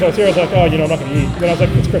 days I was here, I was like, oh, you know, I'm not gonna eat. Then I was like,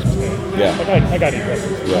 it's Christmas Day. Yeah. Like I gotta eat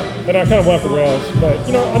breakfast. Yeah. And I kind of went off the rails, but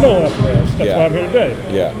you know, I know I went off the rails. That's Yeah. why I'm here today.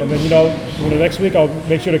 Yeah. And then, you know, next week I'll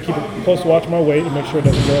make sure to keep it close to watch my weight and make sure it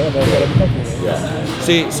doesn't go above what I'm comfortable with. Yeah.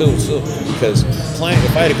 See, so because if I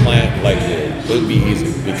had a client like you, it would be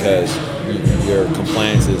easy because your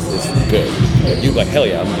compliance is good. Like you like, hell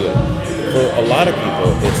yeah, I'm good. For a lot of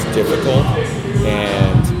people, it's difficult,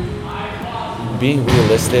 and being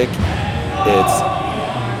realistic,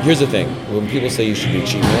 here's the thing. When people say you should do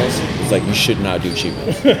cheat meals, it's like you should not do cheat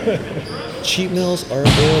meals. Cheat meals are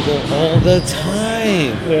available all the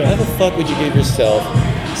time. Yeah. Why the fuck would you give yourself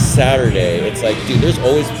Saturday? It's like, dude, there's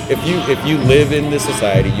always, if you live in this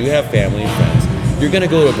society, you have family and friends, you're gonna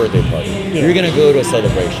go to a birthday party. Yeah. You're gonna go to a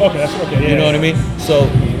celebration. Okay, that's okay. Yeah, You know what I mean? So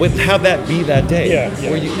have that be that day. Yeah.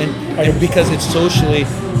 Where you and because it's socially,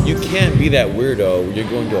 you can't be that weirdo where you're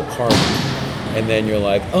going to a party and then you're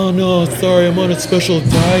like, oh no, sorry, I'm on a special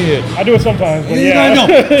diet. I do it sometimes, but yeah. I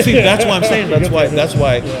know. See, that's why I'm saying. That's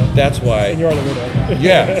why. And you're on the window.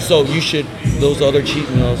 Yeah. So you should, those other cheat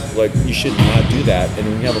meals, like you should not do that. And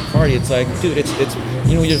when you have a party, it's like, dude, it's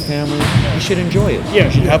you know, your family, you should enjoy it. Yeah.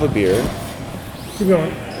 You should have a beer. Keep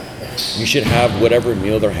going. You should have whatever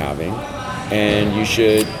meal they're having, and you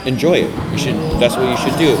should enjoy it. That's what you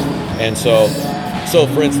should do. And so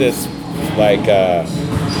for instance, like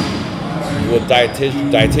with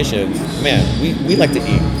dietitians, man, we like to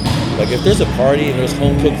eat. Like if there's a party and there's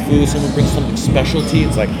home cooked food, someone brings something specialty,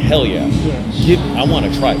 it's like hell yeah. I want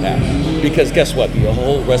to try that, because guess what? The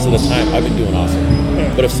whole rest of the time I've been doing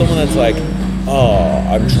awesome. But if someone that's like, oh,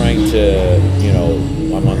 I'm trying to, you know,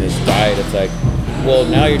 I'm on this diet, it's like, well,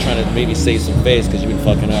 now you're trying to maybe save some face because you've been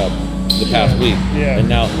fucking up the past week. Yeah. And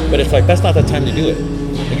now, but it's like, that's not the time to do it.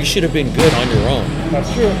 Like, you should have been good on your own.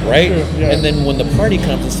 That's true. Right? That's true. Yeah. And then when the party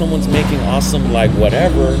comes and someone's making awesome, like,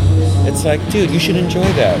 whatever, it's like, dude, you should enjoy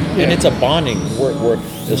that. Yeah. And it's a bonding. We're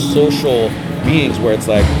the social beings where it's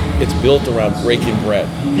like, it's built around breaking bread.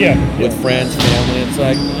 Yeah. With friends, family, it's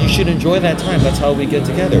like, you should enjoy that time. That's how we get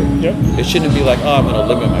together. Yep. It shouldn't be like, oh, I'm going to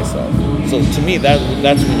limit myself. So to me,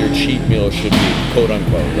 that's when your cheat meal should be, quote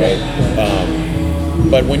unquote, right?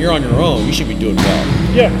 But when you're on your own, you should be doing well.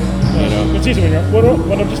 Yeah. You know? It's easy when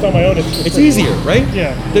I'm just on my own. It's easier, right?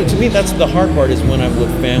 Yeah. To me, that's the hard part, is when I'm with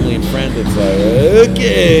family and friends. It's like,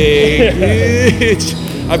 okay, bitch.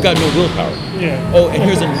 I've got no willpower. Yeah. Oh, and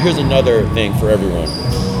here's another thing for everyone.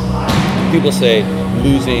 People say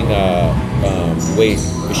losing weight,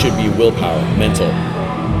 it should be willpower, mental.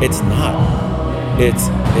 It's not. It's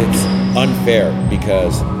unfair,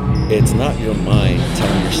 because it's not your mind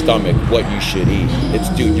telling your stomach what you should eat. It's,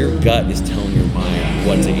 dude, your gut is telling your mind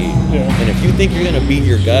what to eat. Yeah. And if you think you're gonna beat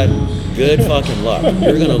your gut, good fucking luck.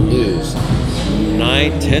 You're gonna lose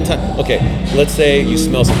 9, 10 times. Okay, let's say you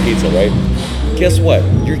smell some pizza, right? Guess what?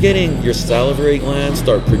 You're getting your salivary glands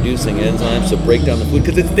start producing enzymes to break down the food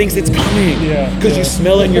because it thinks it's coming. Yeah. Because you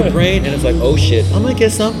smell it in your brain and it's like, oh shit, I'm gonna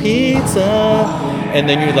get some pizza. And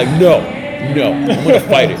then you're like, no, I'm gonna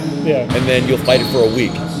fight it. Yeah. And then you'll fight it for a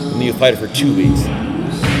week. And then you'll fight it for 2 weeks.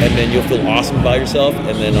 And then you'll feel awesome about yourself.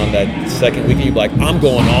 And then on that second weekend, you'll be like, I'm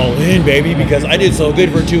going all in, baby, because I did so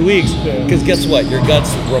good for 2 weeks. Because guess what? Your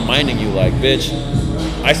gut's reminding you, like, bitch,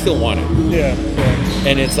 I still want it. Yeah.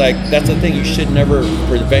 And it's like, that's the thing. You should never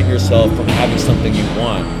prevent yourself from having something you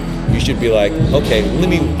want. You should be like, okay,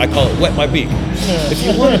 I call it wet my beak. If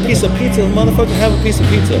you want a piece of pizza, motherfucker, have a piece of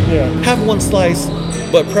pizza. Yeah. Have one slice,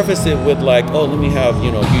 but preface it with like, oh, let me have,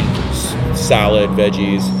 huge salad,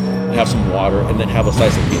 veggies, have some water, and then have a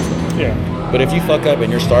slice of pizza. Yeah. But if you fuck up and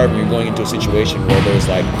you're starving, you're going into a situation where there's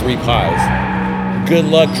like 3 pies. Good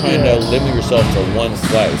luck trying to limit yourself to one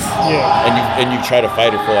slice. Yeah. And you try to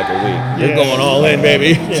fight it for like a week. You're going all in,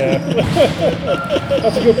 baby. Yeah.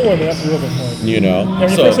 That's a good point, man. That's a real good point. And when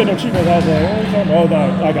you first said no cheat meals, I was like, oh no,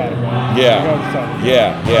 I got it, man.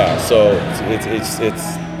 Yeah. So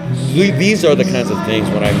these are the kinds of things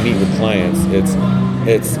when I meet with clients.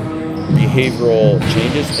 It's behavioral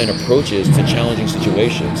changes and approaches to challenging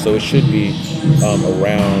situations. So it should be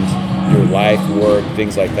around your life, work,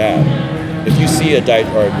 things like that. If you see a diet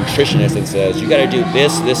or a nutritionist and says, you got to do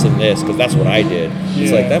this, this, and this, because that's what I did.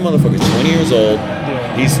 It's like, that motherfucker's 20 years old.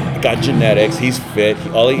 He's got genetics. He's fit.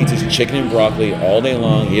 All he eats is chicken and broccoli all day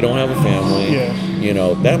long. He don't have a family.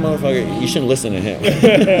 That motherfucker, you shouldn't listen to him.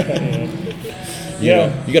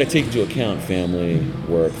 You got to take into account family,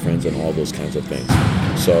 work, friends, and all those kinds of things.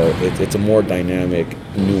 So it's a more dynamic,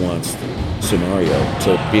 nuanced scenario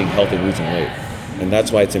to being healthy and losing weight. And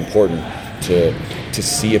that's why it's important to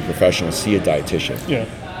see a professional, see a dietitian.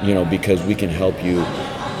 Because we can help you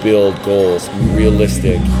build goals,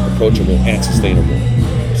 realistic, approachable, and sustainable.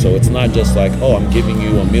 So it's not just like, oh, I'm giving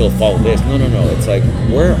you a meal, follow this. No. It's like,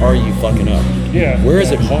 where are you fucking up? Where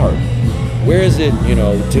is it hard? Where is it,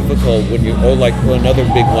 difficult when you, or like another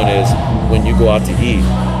big one is when you go out to eat.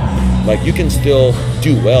 Like you can still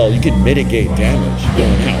do well, you can mitigate damage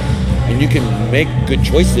going out. And you can make good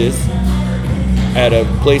choices at a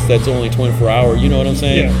place that's only 24 hours, you know what I'm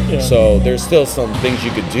saying? So there's still some things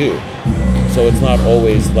you could do. So it's not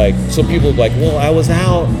always like, some people are like, well, I was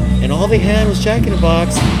out and all they had was Jack in the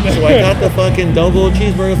Box, so I got the fucking double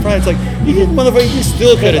cheeseburger fries. It's like, you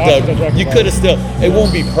still could have done, you could have still, it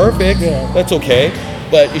won't be perfect, that's okay,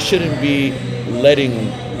 but it shouldn't be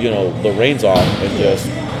letting, the reins off and just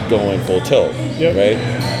going full tilt, right?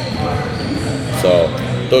 So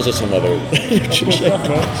those are some other So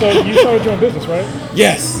you started your own business, right?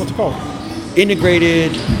 Yes. What's it called?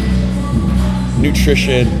 Integrated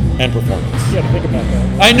Nutrition and Performance. You had to think about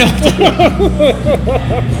that. I know.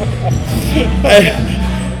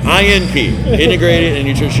 INP, Integrated and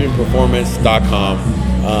Nutrition Performance.com.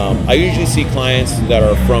 I usually see clients that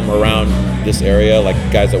are from around this area, like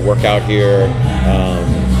guys that work out here,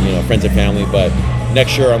 friends and family. But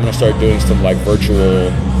next year I'm going to start doing some like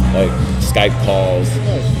virtual, like Skype calls,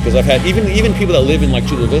 because I've had even people that live in like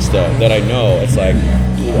Chula Vista that I know. It's like,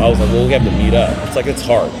 I was like, well, we have to meet up. It's like, it's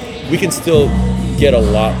hard. We can still get a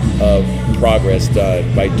lot of progress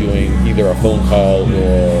done by doing either a phone call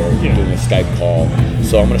or doing a Skype call.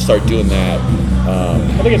 So I'm going to start doing that.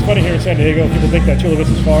 I think it's funny here in San Diego, people think that Chula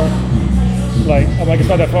Vista is far. I'm like, it's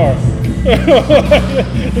not that far.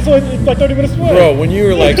 It's only like 30 minutes away. Bro, when you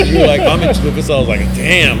were like, I'm in Chula Vista, I was like,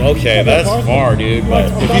 damn, okay, that's far, dude.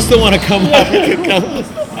 But if you still want to come up, you can come.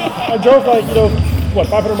 I drove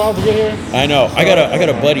 500 miles to get here? I know. I got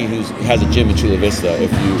a buddy who has a gym in Chula Vista.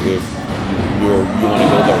 If you want to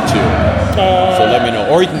go there too, so let me know.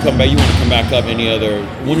 Or you can come back. You want to come back up any other?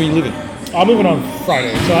 When are you leaving? I'm moving on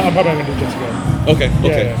Friday, so I'm probably not going to do this again. Okay.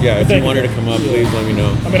 Yeah. If you wanted to come up, please let me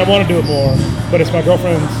know. I mean, I want to do it more, but it's my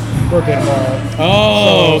girlfriend's birthday tomorrow.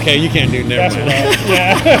 Oh, okay. You can't do that. That's right.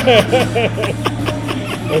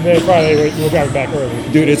 And then Friday, we'll drive back early.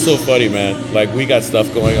 Dude, it's so funny, man. Like, we got stuff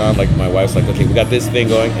going on. Like, my wife's like, okay, we got this thing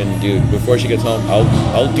going. And, dude, before she gets home,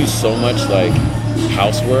 I'll do so much, like,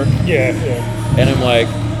 housework. Yeah. And I'm like,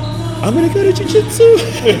 I'm going to go to jiu-jitsu.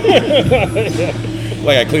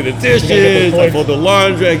 Like, I clean the dishes, I fold the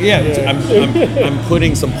laundry. I'm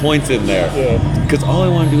putting some points in there. Because all I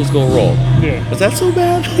want to do is go roll. Is that so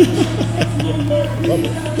bad?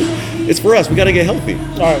 It's for us. We got to get healthy.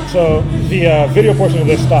 All right. So the video portion of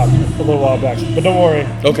this stopped a little while back, but don't worry.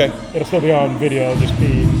 Okay. It'll still be on video.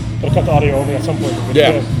 It'll cut the audio only at some point.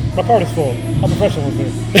 Yeah. My card is full. I'm professional with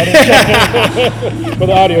it. I didn't check it. But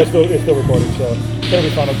the audio is still recording, so it'll be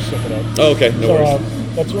fine. I'll just sync it up. Oh, okay, no worries.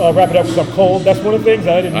 Let's wrap it up because I'm cold. That's one of the things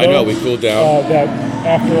that I didn't know. I know, we cooled down. That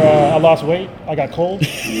after I lost weight, I got cold.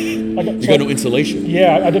 You got no insulation.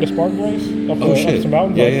 Yeah, I did a Spartan race up some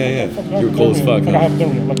mountains. Yeah. You were cold as fuck. I got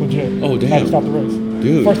hypothermia, like legit. Oh, damn. I had to stop the race.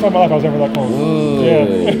 Dude. First time in my life I was ever that cold. Whoa. Yeah.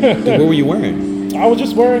 Dude, what were you wearing? I was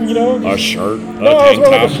just wearing, a shirt, no, I was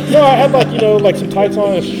wearing I had like some tights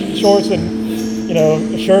on, shorts, and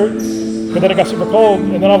a shirt. But then it got super cold,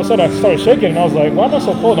 and then all of a sudden I started shaking, and I was like, "Why am I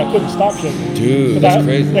so cold?" And I couldn't stop shaking. Dude, that's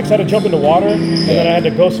crazy. Next, I had to jump into water, and then I had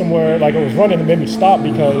to go somewhere. Like I was running, and made me stop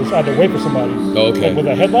because I had to wait for somebody. Oh, okay. Like with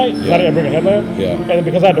a headlight, I didn't bring a headlamp. Yeah. And then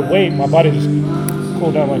because I had to wait, my body just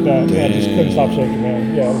cooled down like that. Damn. And I just couldn't stop shaking,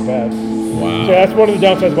 man. Yeah, it was bad. Wow. So that's one of the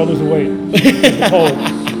downsides about losing weight. It's the cold.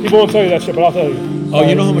 People won't tell you that shit, but I'll tell you. Oh,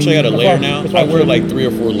 you know how much I got to layer now? I wear true. like 3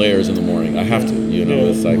 or 4 layers in the morning. I have to.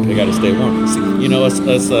 It's like I got to stay warm. See, us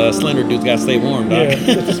slender dudes got to stay warm, dog. Yeah,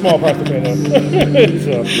 it's a small price to pay though.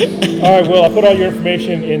 So, all right, well, I'll put all your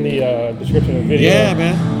information in the description of the video. Yeah,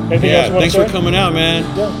 man. Anything else you want thanks to say? for coming out, man.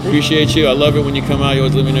 Yeah, appreciate you. I love it when you come out. You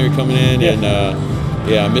always let me know you're coming in, and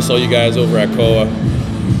I miss all you guys over at Koa.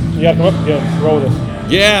 You got to come up again. Roll with us.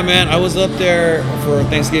 Yeah, man. I was up there for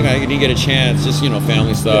Thanksgiving. I didn't get a chance, just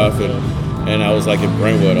family stuff, and I was like in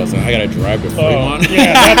Brentwood. I was like, I gotta drive to Fremont.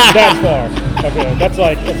 Yeah, that's far. Okay, that's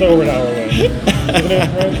over an hour away. Isn't it,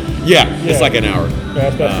 right? Yeah, it's like an hour. Yeah,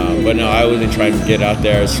 that's but no, I wasn't trying to get out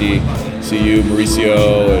there, see you,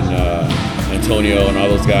 Mauricio, and Antonio, and all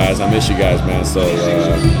those guys. I miss you guys, man. So it's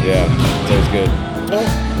always good.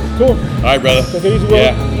 Oh, cool. All right, brother. Take it easy, Will.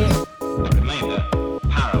 Yeah. Remainder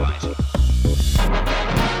paralyzing.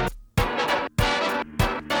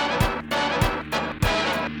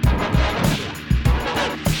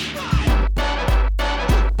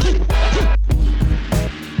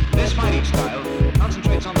 This fighting style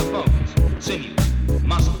concentrates on the bones, sinews,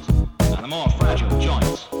 muscles, and the more fragile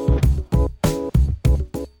joints.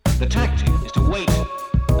 The tactic is to wait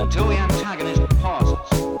until the antagonist pauses.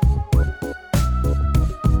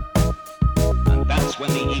 And that's when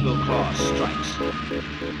the eagle claw strikes.